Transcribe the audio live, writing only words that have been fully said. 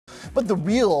But the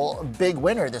real big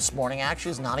winner this morning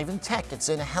actually is not even tech. It's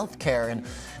in healthcare and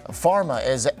pharma,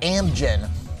 as Amgen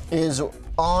is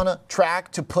on track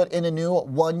to put in a new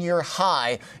one-year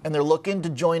high, and they're looking to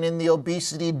join in the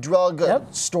obesity drug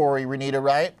story, Renita,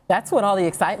 right? That's what all the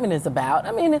excitement is about.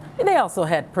 I mean, they also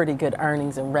had pretty good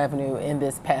earnings and revenue in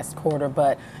this past quarter,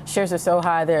 but shares are so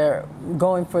high they're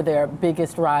going for their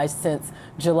biggest rise since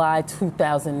July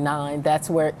 2009. That's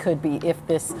where it could be if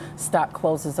this stock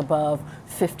closes above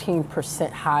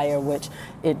 15% higher, which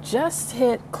it just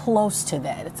hit close to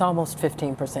that. It's almost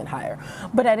 15% higher.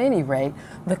 But at any rate,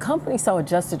 the company saw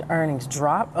adjusted earnings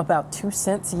drop about 2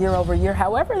 cents year over year.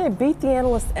 However, they beat the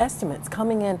analyst estimates,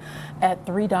 coming in at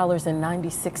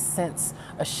 $3.96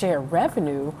 a share.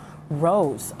 Revenue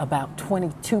rose about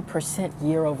 22%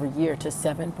 year over year to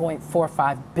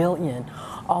 $7.45 billion,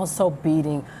 also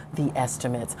beating the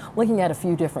estimates. Looking at a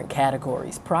few different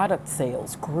categories, product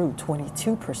sales grew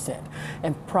 22%,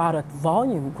 and product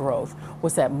volume growth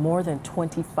was at more than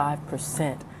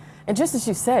 25%. And just as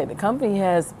you say, the company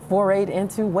has forayed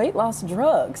into weight loss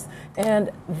drugs, and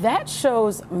that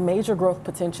shows major growth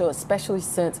potential, especially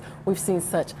since we've seen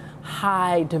such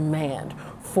high demand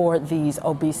for these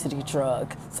obesity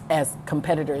drugs, as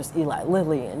competitors Eli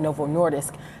Lilly and Novo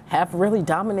Nordisk have really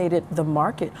dominated the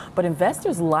market. But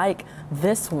investors like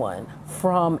this one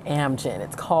from Amgen.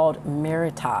 It's called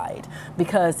Meritide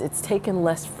because it's taken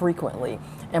less frequently.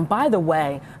 And by the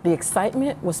way, the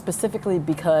excitement was specifically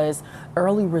because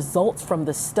early results from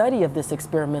the study of this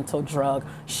experimental drug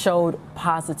showed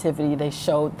positivity. They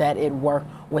showed that it worked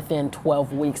within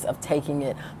 12 weeks of taking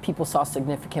it. People saw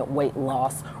significant weight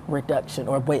loss reduction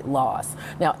or weight loss.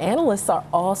 Now, analysts are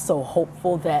also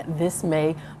hopeful that this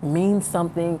may mean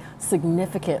something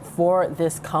significant for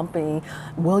this company.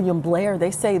 William Blair, they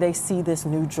say they see this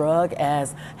new drug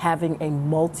as having a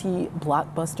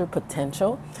multi-blockbuster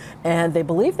potential. And they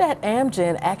believe that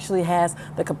Amgen actually has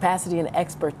the capacity and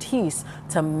expertise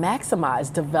to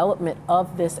maximize development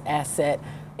of this asset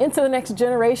into the next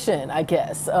generation, I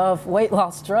guess, of weight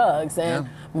loss drugs, and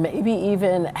maybe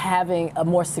even having a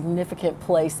more significant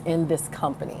place in this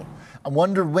company. I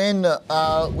wonder when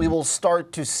we will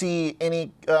start to see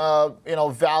any,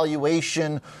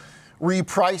 valuation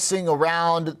repricing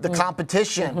around the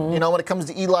competition. You know, when it comes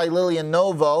to Eli Lilly and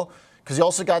Novo, because you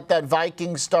also got that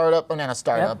Viking startup, well, not a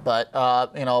startup, but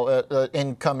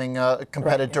incoming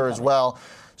competitor as well.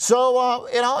 So,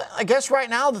 I guess right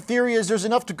now the theory is there's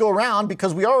enough to go around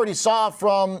because we already saw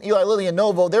from Eli Lilly and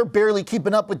Novo, they're barely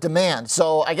keeping up with demand.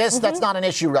 So I guess that's not an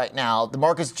issue right now. The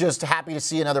market's just happy to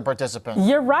see another participant.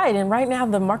 You're right. And right now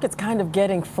the market's kind of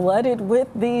getting flooded with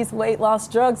these weight loss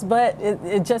drugs. But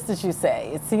it just as you say,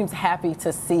 it seems happy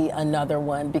to see another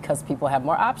one because people have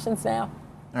more options now.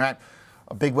 All right.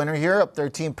 A big winner here, up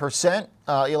 13%.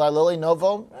 Eli Lilly,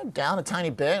 Novo, down a tiny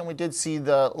bit. And we did see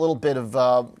the little bit of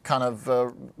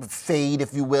fade,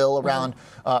 if you will, around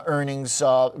earnings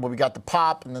where we got the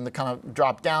pop and then the kind of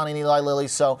drop down in Eli Lilly.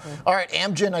 So, all right,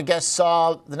 Amgen, I guess,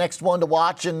 the next one to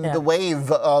watch in the wave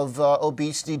of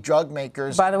obesity drug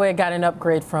makers. By the way, I got an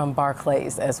upgrade from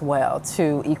Barclays as well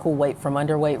to equal weight from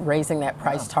underweight, raising that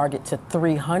price target to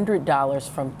 $300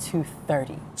 from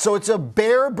 $230. So it's a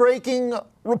bear-breaking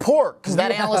report because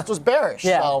that analyst was bearish.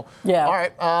 So, all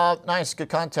right, nice, good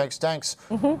context, thanks.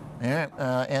 All right,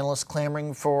 analysts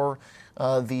clamoring for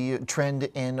the trend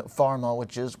in pharma,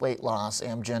 which is weight loss.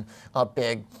 Amgen up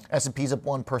big. S&P's up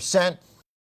 1%.